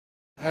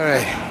All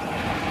right,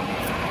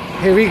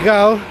 here we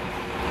go.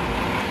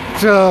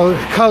 So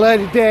color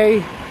of the day,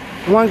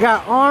 one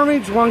got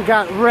orange, one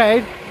got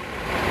red.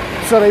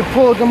 So they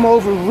pulled them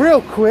over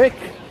real quick.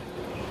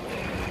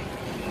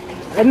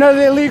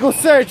 Another illegal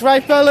search,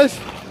 right fellas?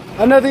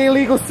 Another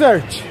illegal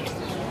search.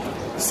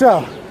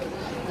 So,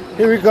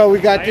 here we go, we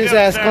got this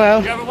ass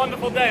clown. You have a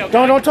wonderful day, okay?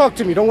 Don't talk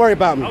to me, don't worry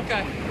about me.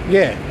 Okay.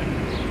 Yeah.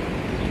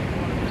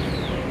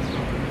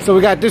 So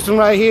we got this one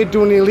right here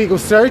doing the illegal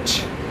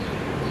search.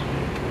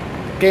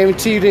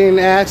 Guarantee you didn't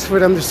ask for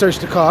them to search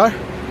the car.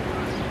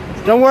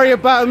 Don't worry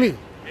about me.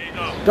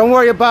 Don't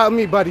worry about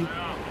me, buddy.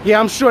 Yeah,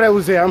 I'm sure that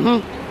was there.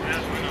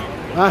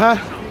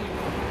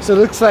 So it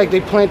looks like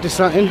they planted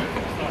something.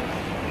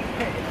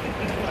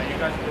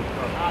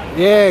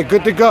 Yeah,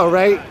 good to go,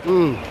 right?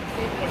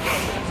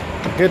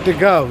 Good to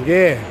go,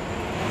 yeah.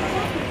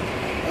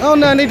 Oh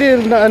no, they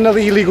did another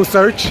illegal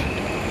search.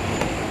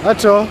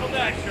 That's all.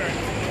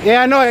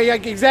 Yeah, I know, yeah,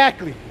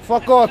 exactly.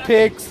 Fuck off,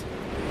 pigs.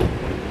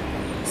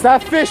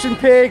 Stop fishing,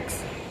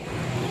 pigs.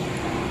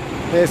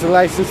 There's a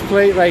license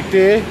plate right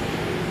there.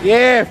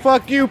 Yeah,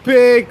 fuck you,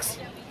 pigs.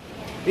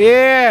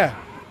 Yeah.